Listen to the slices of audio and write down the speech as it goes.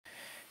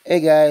Hey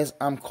guys,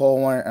 I'm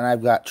Colwen and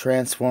I've got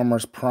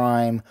Transformers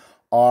Prime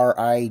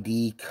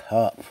RID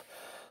Kup.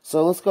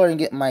 So let's go ahead and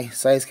get my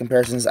size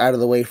comparisons out of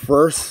the way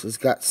first. It's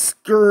got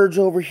Scourge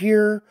over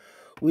here.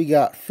 We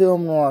got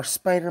Film Noir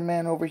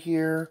Spider-Man over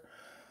here.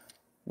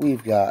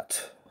 We've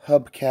got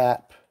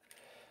Hubcap.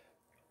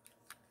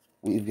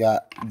 We've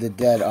got the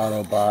Dead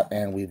Autobot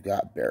and we've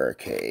got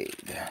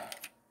Barricade.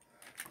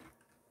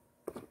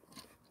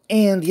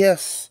 And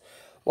yes,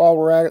 while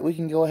we're at it, we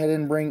can go ahead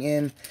and bring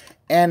in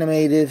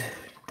animated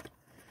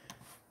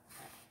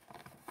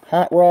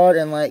Hot Rod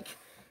and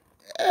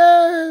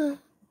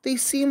they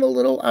seem a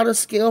little out of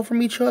scale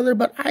from each other,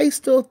 but I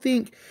still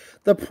think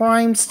the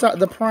Prime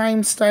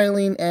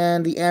styling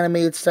and the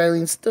animated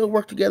styling still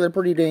work together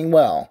pretty dang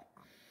well.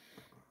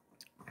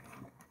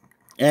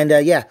 And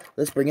yeah,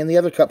 let's bring in the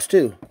other cups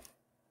too.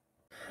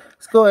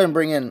 Let's go ahead and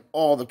bring in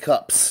all the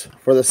cups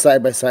for the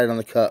side-by-side on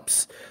the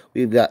cups.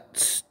 We've got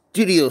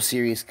Studio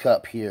Series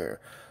Kup here.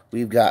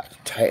 We've got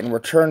Titan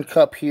Return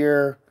Kup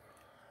here.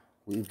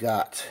 We've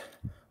got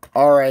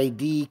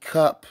RID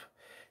Kup,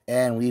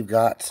 and we've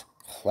got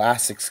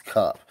Classics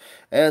Kup.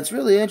 And it's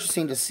really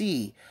interesting to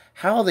see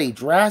how they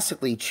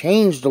drastically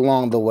changed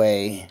along the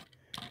way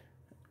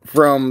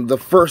from the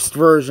first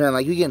version.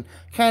 Like, you can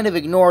kind of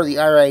ignore the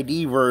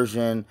RID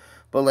version,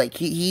 but like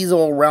he's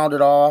all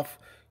rounded off.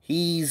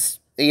 He's,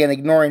 again,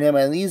 ignoring him,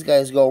 and these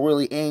guys go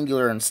really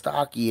angular and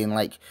stocky, and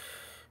like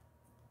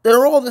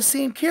they're all the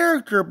same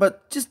character,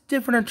 but just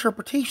different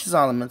interpretations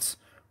on them. It's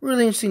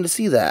really interesting to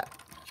see that.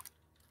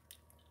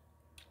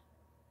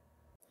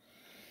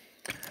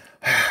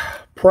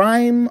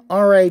 Prime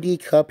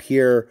RID Kup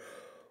here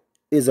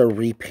is a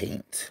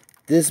repaint.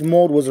 This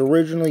mold was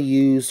originally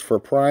used for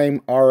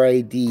Prime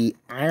RID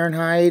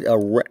Ironhide,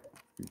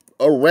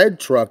 a red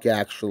truck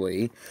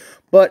actually,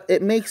 but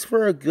it makes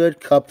for a good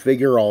Kup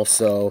figure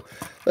also.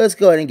 Let's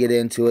go ahead and get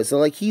into it. So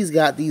like he's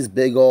got these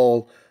big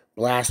old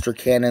blaster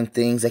cannon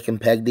things that can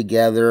peg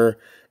together.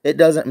 It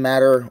doesn't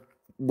matter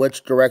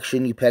which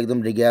direction you peg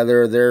them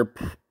together. They're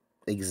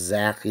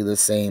exactly the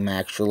same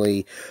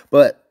actually,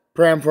 but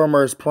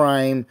Transformers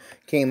Prime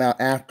came out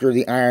after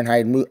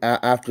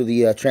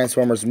the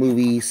Transformers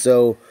movie,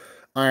 so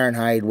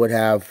Ironhide would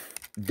have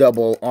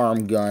double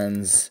arm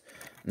guns,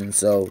 and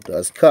so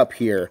does Kup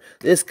here.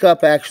 This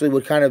Kup actually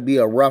would kind of be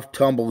a rough,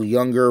 tumble,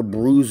 younger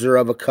bruiser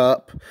of a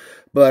Kup,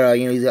 but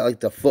you know, he's got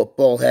like the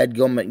football head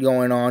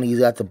going on. He's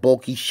got the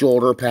bulky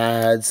shoulder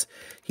pads.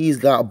 He's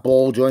got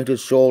ball-jointed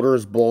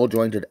shoulders,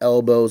 ball-jointed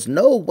elbows,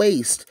 no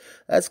waist.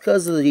 That's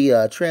because of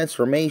the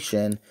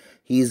transformation.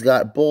 He's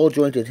got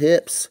ball-jointed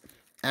hips,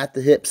 at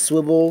the hip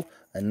swivel,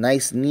 a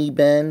nice knee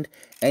bend,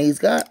 and he's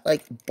got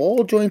like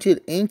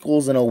ball-jointed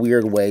ankles in a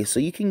weird way, so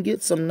you can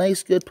get some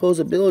nice, good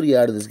posability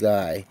out of this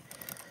guy.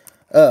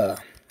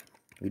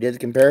 We did the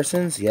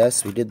comparisons.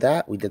 Yes, we did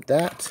that. We did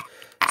that.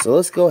 So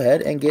let's go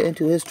ahead and get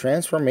into his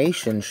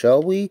transformation,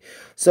 shall we?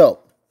 So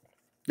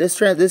this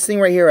thing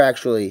right here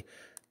actually,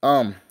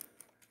 he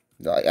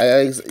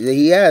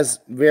has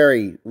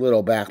very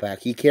little backpack.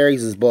 He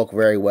carries his bulk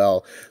very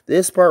well.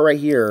 This part right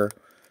here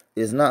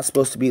is not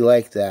supposed to be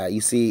like that.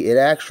 You see, it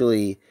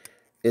actually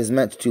is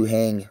meant to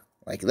hang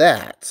like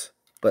that.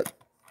 But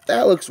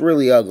that looks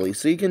really ugly.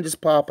 So you can just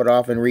pop it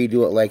off and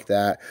redo it like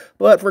that.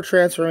 But for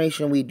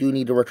transformation, we do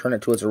need to return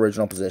it to its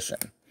original position.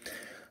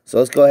 So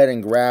let's go ahead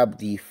and grab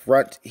the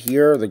front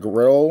here, the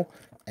grill,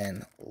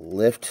 and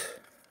lift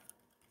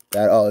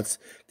that. Oh, it's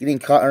getting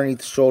caught underneath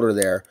the shoulder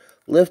there.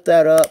 Lift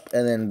that up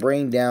and then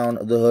bring down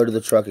the hood of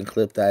the truck and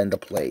clip that into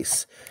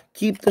place.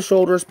 Keep the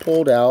shoulders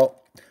pulled out.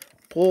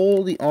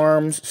 Pull the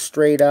arms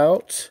straight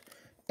out.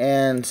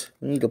 And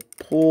we need to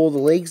pull the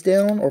legs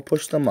down or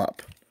push them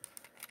up.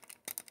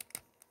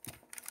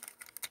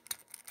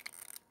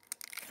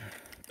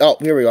 Oh,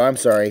 here we go. I'm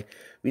sorry.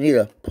 We need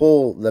to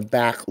pull the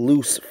back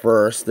loose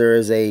first. There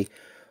is a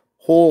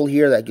hole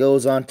here that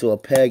goes onto a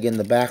peg in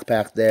the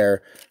backpack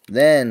there.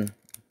 Then,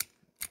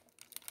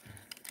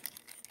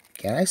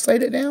 can I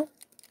slide it down?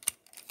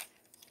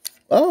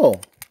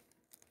 Oh,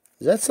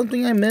 is that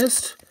something I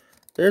missed?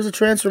 There's a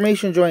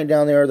transformation joint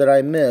down there that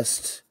I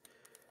missed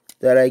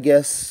that I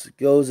guess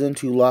goes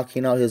into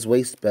locking out his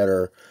waist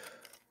better.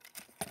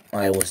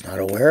 I was not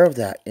aware of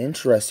that.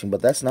 Interesting,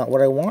 but that's not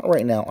what I want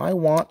right now. I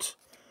want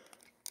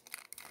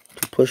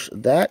to push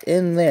that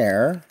in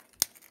there.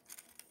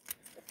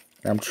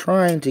 I'm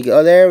trying to get...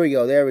 Oh, there we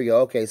go. There we go.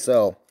 Okay,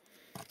 so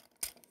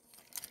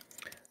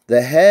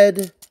the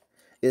head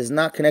is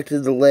not connected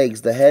to the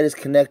legs. The head is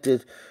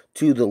connected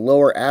to the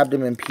lower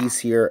abdomen piece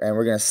here, and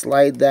we're going to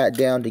slide that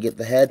down to get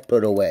the head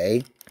put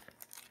away.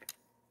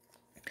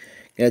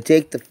 You're going to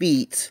take the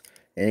feet,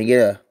 and you're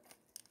going to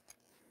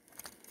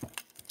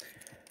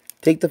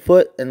take the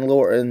foot and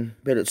lower and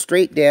put it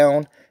straight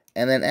down,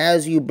 and then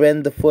as you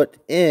bend the foot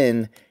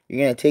in,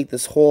 you're going to take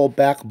this whole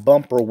back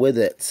bumper with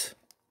it.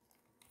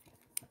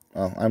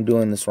 Oh, I'm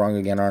doing this wrong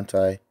again, aren't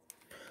I?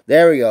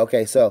 There we go.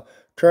 Okay, so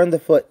turn the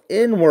foot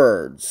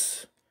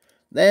inwards,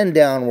 then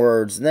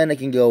downwards, and then it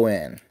can go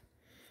in.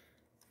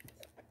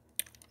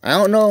 I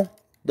don't know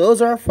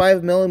Those are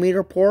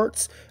 5mm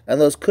ports,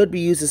 and those could be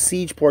used as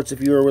siege ports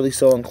if you were really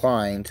so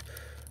inclined.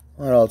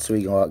 What else do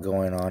we got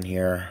going on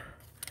here?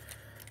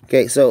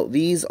 Okay, so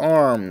these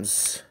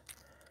arms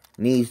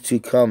need to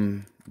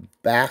come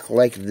back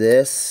like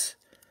this,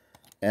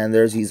 and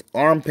there's these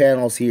arm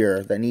panels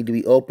here that need to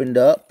be opened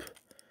up.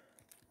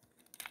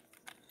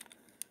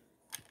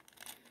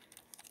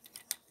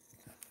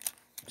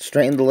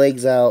 Straighten the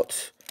legs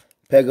out,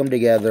 peg them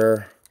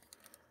together,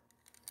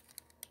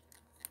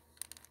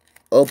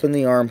 open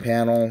the arm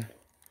panel,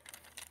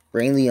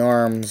 bring the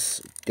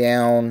arms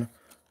down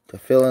to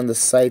fill in the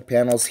side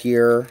panels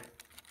here.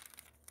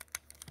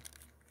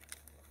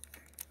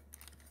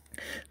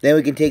 Then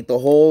we can take the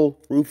whole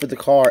roof of the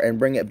car and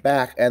bring it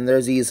back, and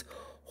there's these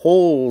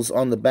holes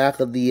on the back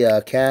of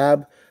the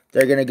cab.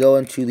 They're going to go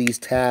into these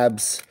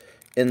tabs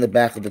in the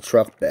back of the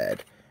truck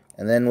bed.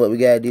 And then what we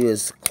got to do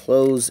is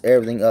close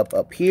everything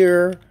up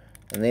here,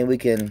 and then we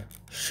can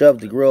shove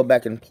the grill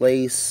back in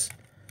place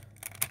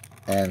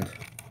and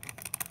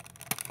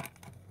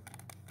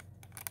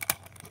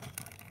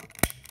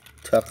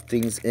tuck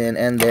things in,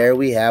 and there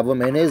we have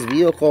him in his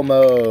vehicle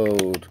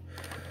mode.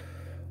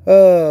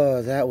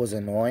 Oh, that was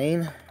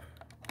annoying.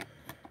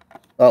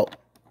 Oh,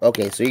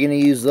 okay, so you're going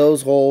to use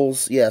those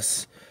holes,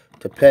 yes,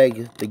 to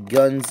peg the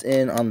guns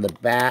in on the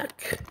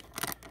back.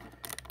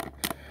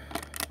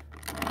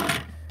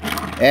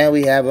 And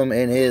we have him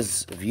in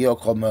his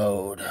vehicle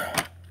mode.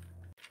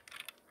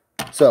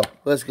 So,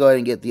 let's go ahead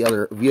and get the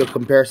other vehicle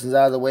comparisons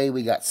out of the way.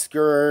 We got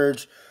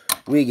Scourge,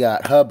 we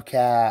got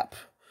Hubcap,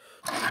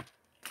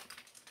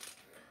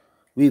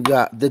 we've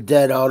got the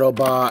Dead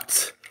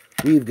Autobot,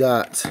 we've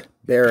got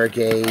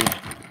Barricade,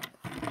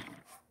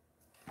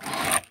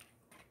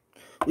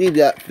 we've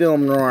got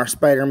Film Noir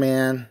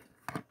Spider-Man,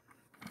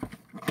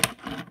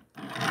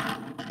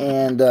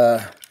 and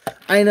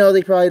I know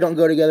they probably don't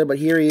go together, but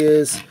here he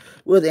is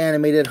with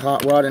animated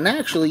Hot Rod. And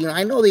actually,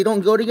 I know they don't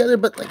go together,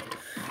 but like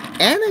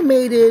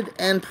animated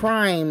and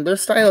Prime, their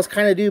styles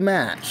kind of do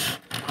match.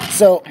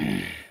 So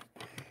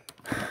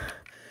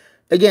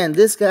again,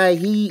 this guy,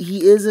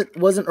 he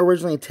wasn't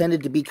originally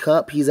intended to be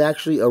Kup. He's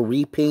actually a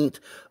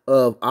repaint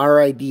of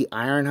RID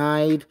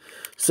Ironhide.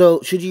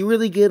 So should you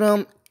really get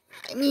him?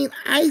 I mean,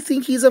 I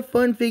think he's a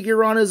fun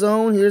figure on his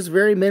own. Here's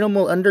very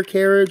minimal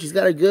undercarriage. He's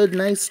got a good,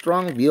 nice,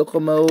 strong vehicle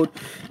mode.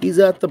 He's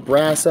got the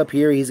brass up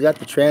here. He's got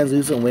the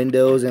translucent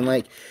windows. And,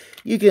 like,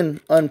 you can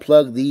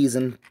unplug these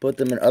and put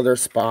them in other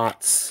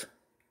spots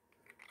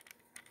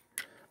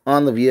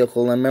on the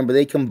vehicle. And remember,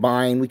 they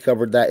combine. We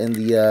covered that in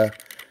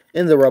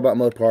the robot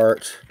mode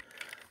part.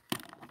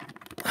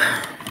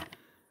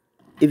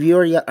 If you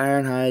already got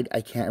Ironhide, I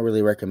can't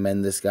really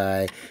recommend this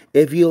guy.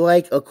 If you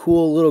like a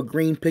cool little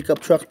green pickup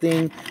truck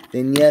thing,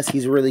 then yes,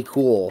 he's really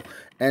cool.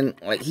 And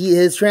like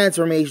his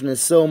transformation is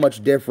so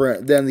much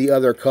different than the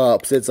other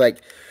Kups. It's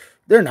like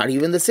they're not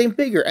even the same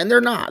figure, and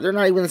they're not. They're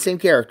not even the same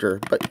character.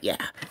 But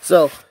yeah.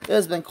 So this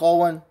has been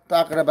Colwen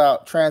talking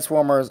about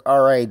Transformers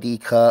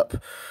RID Kup.